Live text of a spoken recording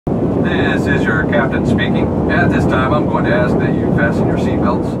This is your captain speaking. At this time, I'm going to ask that you fasten your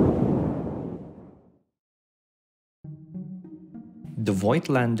seatbelts. The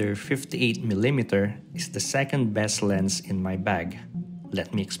Voigtlander 58mm is the second best lens in my bag.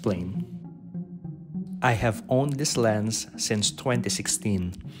 Let me explain. I have owned this lens since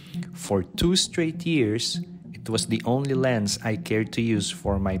 2016. For 2 straight years, it was the only lens I cared to use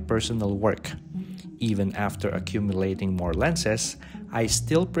for my personal work. Even after accumulating more lenses, I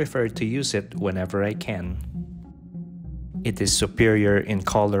still prefer to use it whenever I can. It is superior in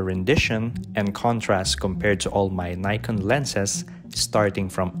color rendition and contrast compared to all my Nikon lenses starting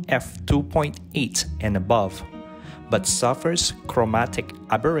from f2.8 and above, but suffers chromatic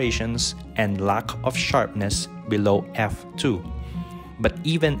aberrations and lack of sharpness below f2. But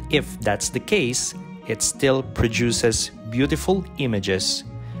even if that's the case, it still produces beautiful images.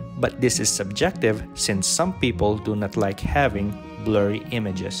 But this is subjective since some people do not like having blurry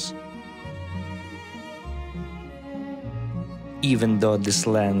images. Even though this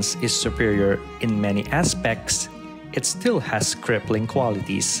lens is superior in many aspects, it still has crippling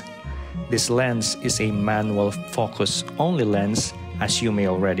qualities. This lens is a manual focus only lens, as you may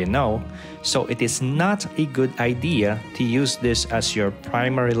already know, so it is not a good idea to use this as your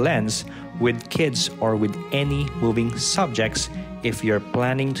primary lens with kids or with any moving subjects if you're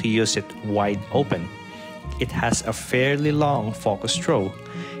planning to use it wide open. It has a fairly long focus throw.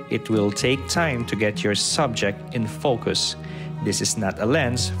 It will take time to get your subject in focus. This is not a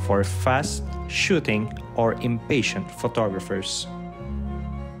lens for fast shooting or impatient photographers.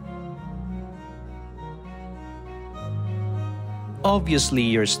 Obviously,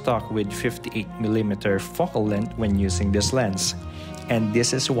 you're stuck with 58mm focal length when using this lens. And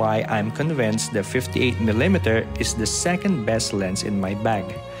this is why I'm convinced the 58mm is the second best lens in my bag.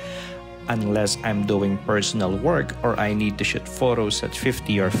 Unless I'm doing personal work or I need to shoot photos at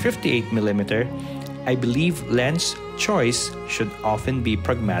 50 or 58mm, I believe lens choice should often be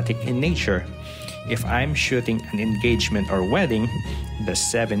pragmatic in nature. If I'm shooting an engagement or wedding, the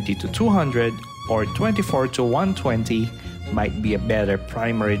 70-200 or 24-120 might be a better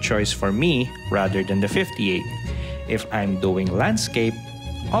primary choice for me rather than the 58. If I'm doing landscape,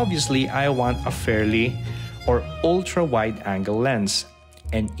 obviously I want a fairly or ultra wide angle lens.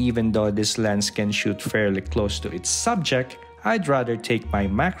 And even though this lens can shoot fairly close to its subject, I'd rather take my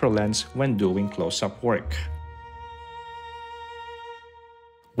macro lens when doing close-up work.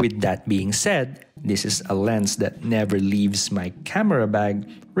 With that being said, this is a lens that never leaves my camera bag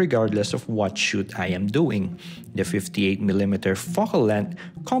regardless of what shoot I am doing. The 58mm focal length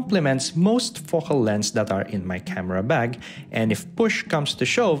complements most focal lens that are in my camera bag, and if push comes to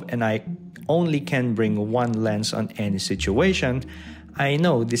shove and I only can bring one lens on any situation, I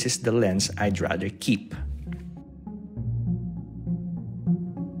know this is the lens I'd rather keep.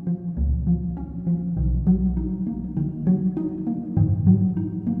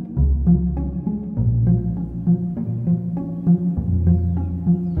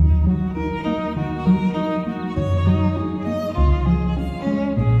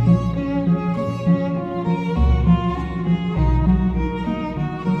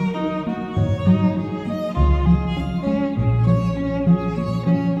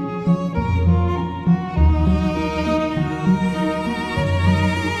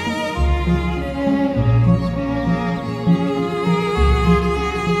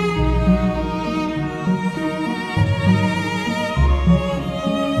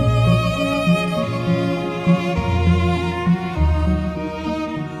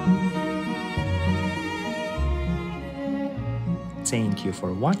 Thank you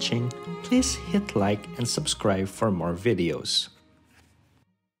for watching. Please hit like and subscribe for more videos.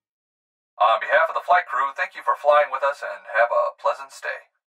 On behalf of the flight crew, thank you for flying with us and have a pleasant stay.